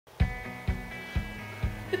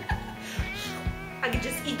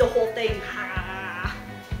the whole thing. Ha.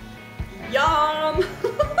 Yum!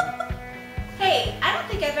 Hey, I don't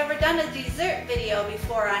think I've ever done a dessert video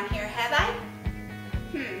before on here, have I?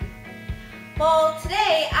 Well,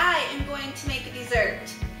 today I am going to make a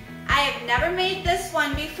dessert. I have never made this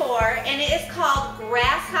one before, and it is called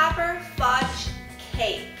grasshopper fudge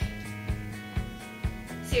cake.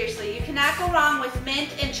 Seriously, you cannot go wrong with mint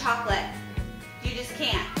and chocolate. You just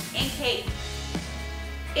can't. And cake.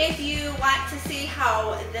 If you want to see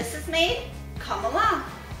how this is made, come along.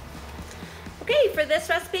 Okay, for this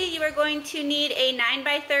recipe you are going to need a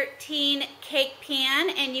 9x13 cake pan,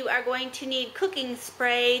 and you are going to need cooking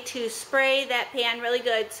spray to spray that pan really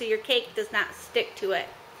good so your cake does not stick to it.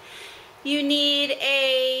 You need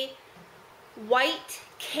a white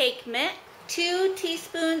cake mix, 2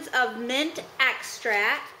 teaspoons of mint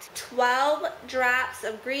extract, 12 drops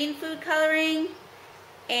of green food coloring,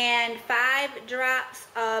 and 5 drops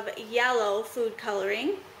of yellow food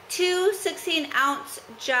coloring, 2 16-ounce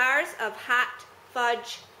jars of hot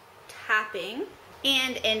fudge topping,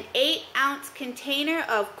 and an 8-ounce container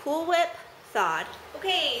of Cool Whip thawed.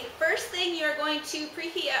 Okay, first thing you're going to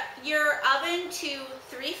preheat your oven to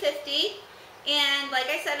 350, and like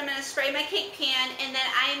I said, I'm going to spray my cake pan, and then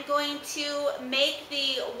I'm going to make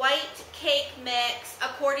the white cake mix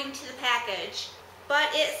according to the package.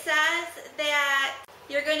 But it says that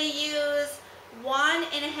you're going to use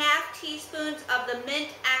 1.5 teaspoons of the mint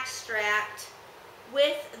extract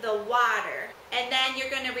with the water, and then you're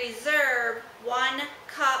going to reserve 1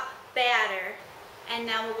 cup batter, and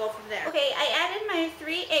now we'll go from there. Okay, I added my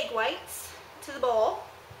 3 egg whites to the bowl,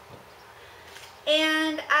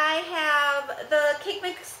 and I have, the cake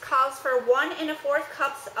mix calls for 1 1/4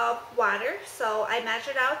 cups of water, so I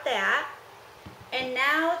measured out that. And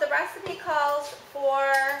now the recipe calls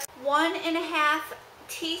for 1.5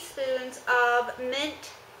 teaspoons of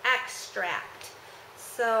mint extract.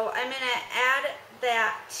 So I'm going to add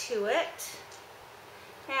that to it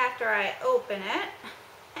after I open it.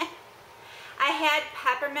 I had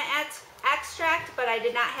peppermint extract, but I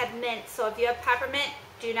did not have mint. So if you have peppermint,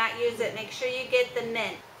 do not use it. Make sure you get the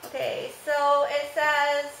mint. Okay, so it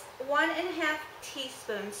says 1.5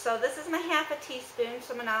 teaspoons. So this is my 1/2 teaspoon.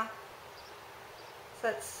 So I'm going to, so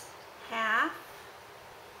that's half,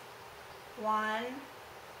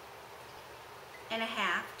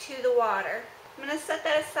 1.5 to the water. I'm going to set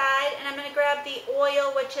that aside, and I'm going to grab the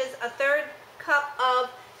oil, which is a 1/3 cup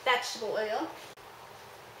of vegetable oil.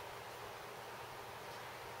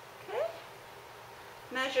 Okay.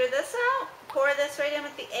 Measure this out. Pour this right in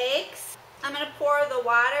with the eggs. I'm going to pour the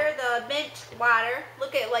water, the mint water.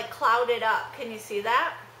 Look at it like clouded up. Can you see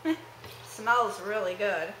that? Smells really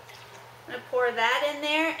good. I'm going to pour that in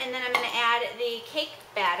there, and then I'm going to add the cake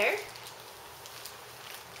batter.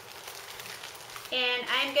 And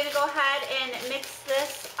I'm going to go ahead and mix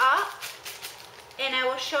this up, and I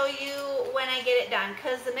will show you when I get it done,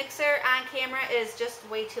 because the mixer on camera is just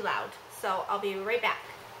way too loud. So I'll be right back.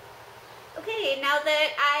 Okay, now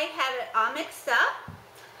that I have it all mixed up,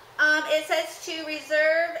 it says to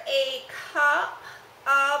reserve a cup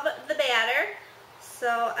of the batter.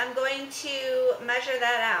 So I'm going to measure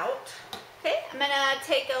that out. Okay, I'm going to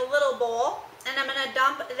take a little bowl, and I'm going to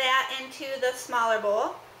dump that into the smaller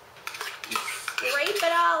bowl. Scrape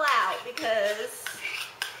it all out because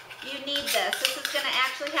you need this. This is going to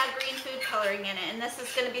actually have green food coloring in it, and this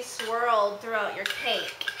is going to be swirled throughout your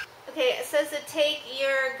cake. Okay, it says to take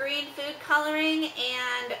your green food coloring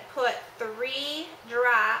and put 3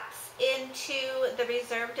 drops into the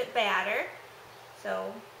reserved batter.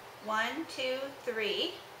 So 1, 2,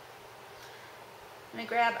 3. I'm going to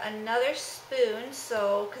grab another spoon,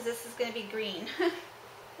 because this is going to be green. Okay,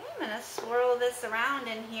 I'm going to swirl this around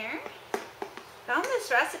in here. Found this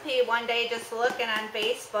recipe one day just looking on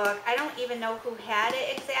Facebook. I don't even know who had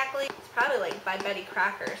it exactly. It's probably like by Betty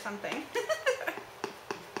Crocker or something.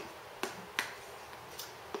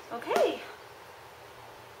 Okay.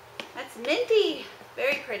 That's minty.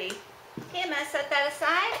 Very pretty. Okay, I'm going to set that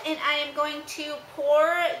aside, and I am going to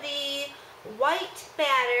pour the white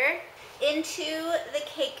batter into the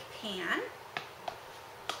cake pan.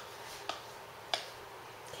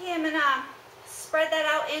 Okay, I'm going to spread that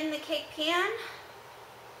out in the cake pan.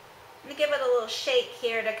 I'm going to give it a little shake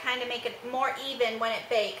here to kind of make it more even when it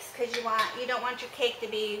bakes, because you don't want your cake to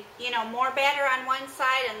be, more batter on one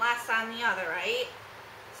side and less on the other, right?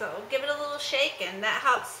 So give it a little shake, and that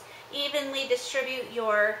helps evenly distribute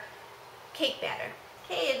your cake batter.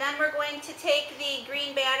 Okay, and then we're going to take the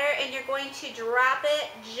green batter, and you're going to drop it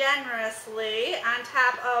generously on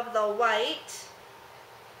top of the white.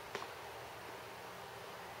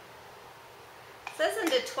 It says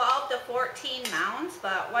into 12 to 14 mounds,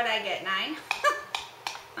 but what I get, 9?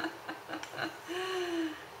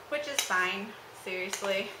 Which is fine,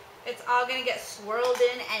 seriously. It's all gonna get swirled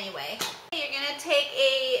in anyway. You're gonna take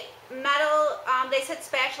a metal, they said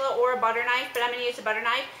spatula or a butter knife, but I'm gonna use a butter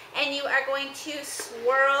knife, and you are going to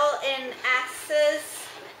swirl in X's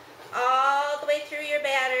all the way through your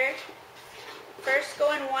batter. First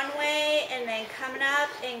going one way and then coming up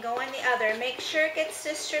and going the other. Make sure it gets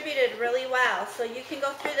distributed really well. So you can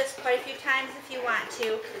go through this quite a few times if you want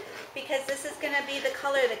to, because this is gonna be the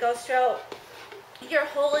color that goes throughout your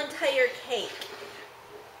whole entire cake.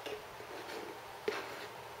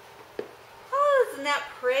 Oh, isn't that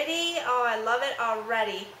pretty? Oh, I love it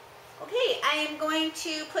already. Okay, I am going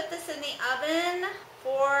to put this in the oven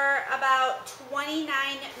for about 29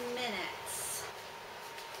 minutes.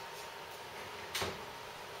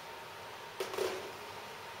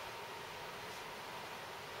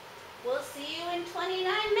 We'll see you in 29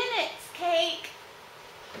 minutes, cake.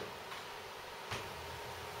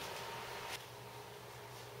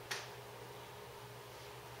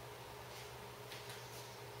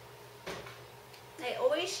 I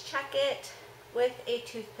always check it with a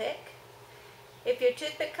toothpick. If your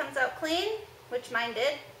toothpick comes out clean, which mine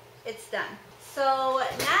did, it's done. So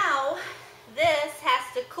now this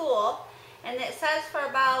has to cool, and it says for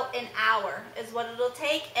about an hour is what it'll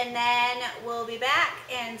take, and then we'll be back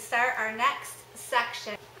and start our next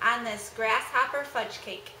section on this grasshopper fudge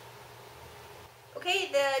cake. Okay,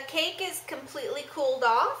 the cake is completely cooled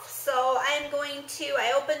off, so I'm going to,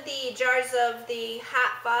 I opened the jars of the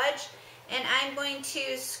hot fudge, and I'm going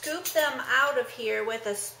to scoop them out of here with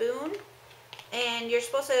a spoon, and you're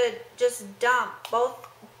supposed to just dump both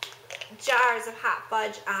jars of hot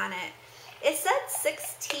fudge on it. It said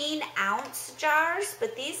 16-ounce jars,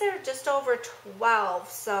 but these are just over 12,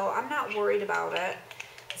 so I'm not worried about it.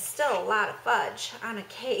 It's still a lot of fudge on a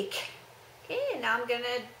cake. Okay, now I'm going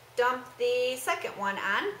to dump the second one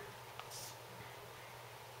on.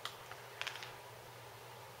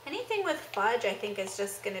 Anything with fudge, I think, is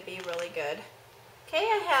just going to be really good. Okay,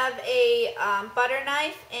 I have a butter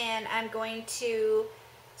knife, and I'm going to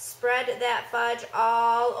spread that fudge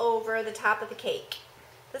all over the top of the cake.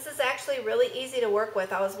 This is actually really easy to work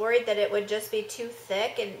with. I was worried that it would just be too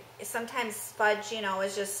thick, and sometimes fudge, you know,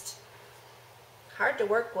 is just hard to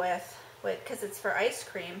work with because it's for ice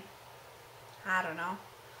cream. I don't know.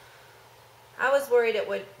 I was worried it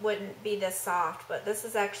wouldn't be this soft, but this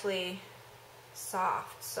is actually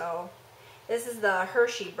soft. So this is the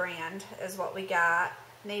Hershey brand is what we got.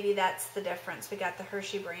 Maybe that's the difference. We got the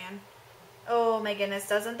Hershey brand. Oh my goodness,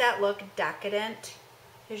 doesn't that look decadent?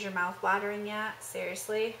 Is your mouth watering yet?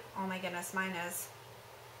 Seriously? Oh my goodness, mine is.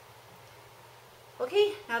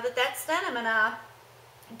 Okay, now that that's done, I'm gonna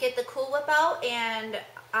get the Cool Whip out, and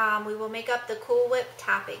we will make up the Cool Whip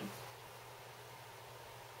topping.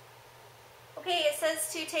 Okay, it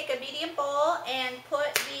says to take a medium bowl and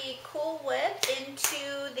put the Cool Whip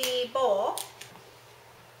into the bowl.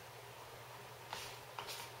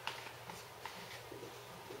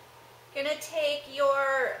 You're going to take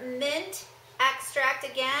your mint extract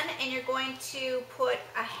again, and you're going to put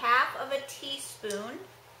a half of a teaspoon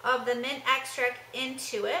of the mint extract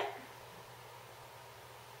into it.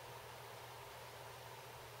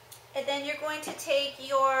 And then you're going to take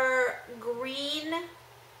your green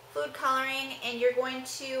food coloring, and you're going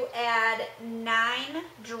to add 9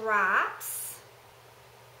 drops.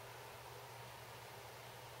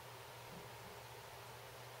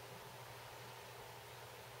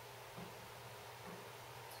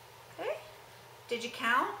 Okay, did you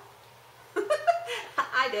count?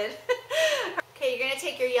 I did. Okay, you're going to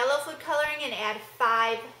take your yellow food coloring and add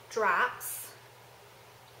 5 drops.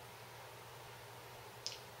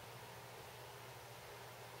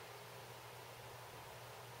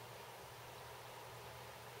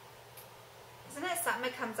 Isn't it something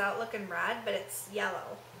that comes out looking red, but it's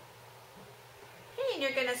yellow? Okay, and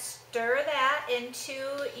you're going to stir that into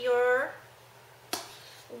your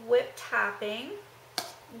whipped topping.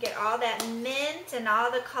 Get all that mint and all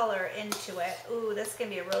the color into it. Ooh, this is going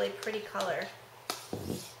to be a really pretty color.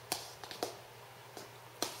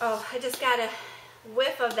 Oh, I just got a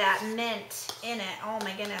whiff of that mint in it. Oh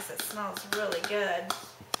my goodness, it smells really good.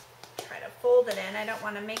 Try to fold it in. I don't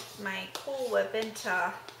want to make my Cool Whip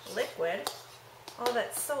into liquid. Oh,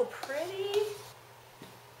 that's so pretty.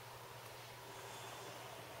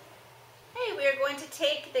 Hey, we are going to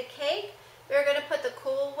take the cake. We are going to put the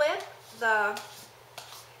Cool Whip, the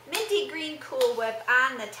minty green Cool Whip,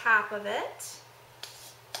 on the top of it.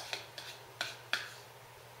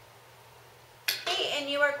 Okay, and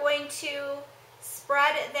you are going to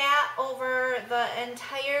spread that over the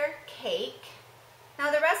entire cake.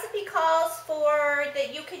 Now the recipe calls for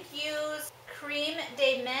that you could use Crème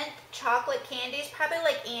de Menthe chocolate candies, probably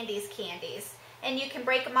like Andy's candies. And you can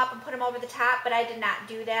break them up and put them over the top, but I did not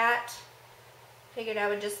do that. Figured I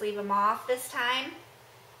would just leave them off this time.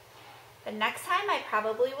 But next time I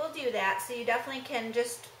probably will do that. So you definitely can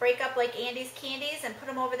just break up like Andy's candies and put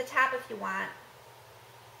them over the top if you want.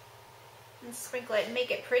 And sprinkle it and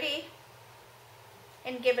make it pretty.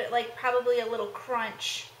 And give it like probably a little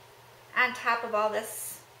crunch on top of all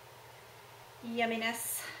this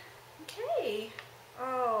yumminess. Okay.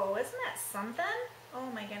 Oh, isn't that something? Oh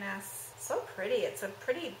my goodness. So pretty. It's a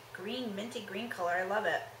pretty green, minty green color. I love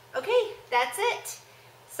it. Okay, that's it.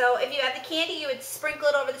 So if you have the candy, you would sprinkle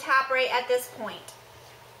it over the top right at this point.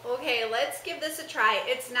 Okay, let's give this a try.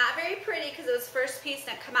 It's not very pretty because it was first piece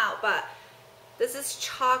that come out, but this is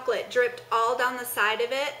chocolate dripped all down the side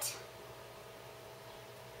of it.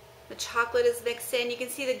 The chocolate is mixed in. You can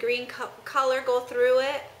see the green color go through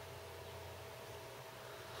it.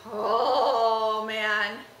 Oh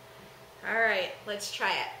man. All right, let's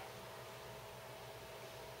try it.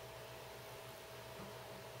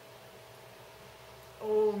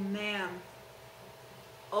 Oh man.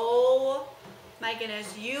 Oh my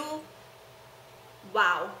goodness,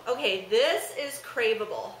 wow. Okay, this is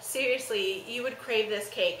craveable. Seriously, you would crave this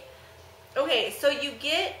cake. Okay, so you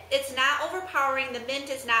get, it's not overpowering, the mint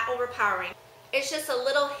is not overpowering. It's just a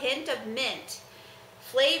little hint of mint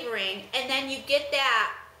flavoring, and then you get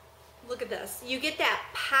that, look at this, you get that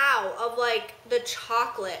pow of like the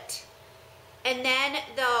chocolate. And then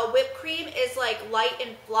the whipped cream is like light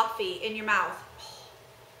and fluffy in your mouth.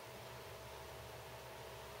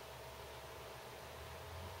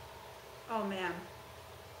 Oh man.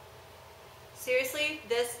 Seriously,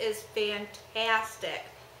 this is fantastic.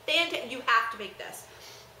 You have to make this.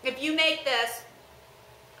 If you make this,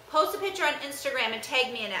 post a picture on Instagram and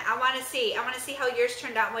tag me in it. I want to see how yours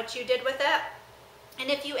turned out, what you did with it. And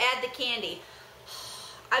if you add the candy,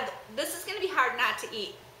 this is going to be hard not to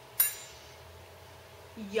eat.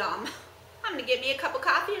 Yum. I'm going to get me a cup of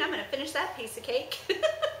coffee and I'm going to finish that piece of cake.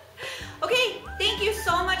 Okay, thank you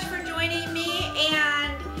so much for joining me,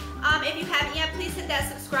 and if you haven't yet, please hit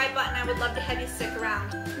that subscribe button. I would love to have you stick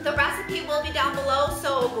around. The recipe will be down below,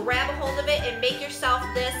 so grab a hold of it and make yourself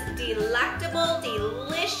this delectable,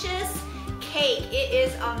 delicious cake. It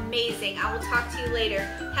is amazing. I will talk to you later.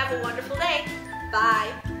 Have a wonderful day.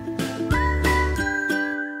 Bye.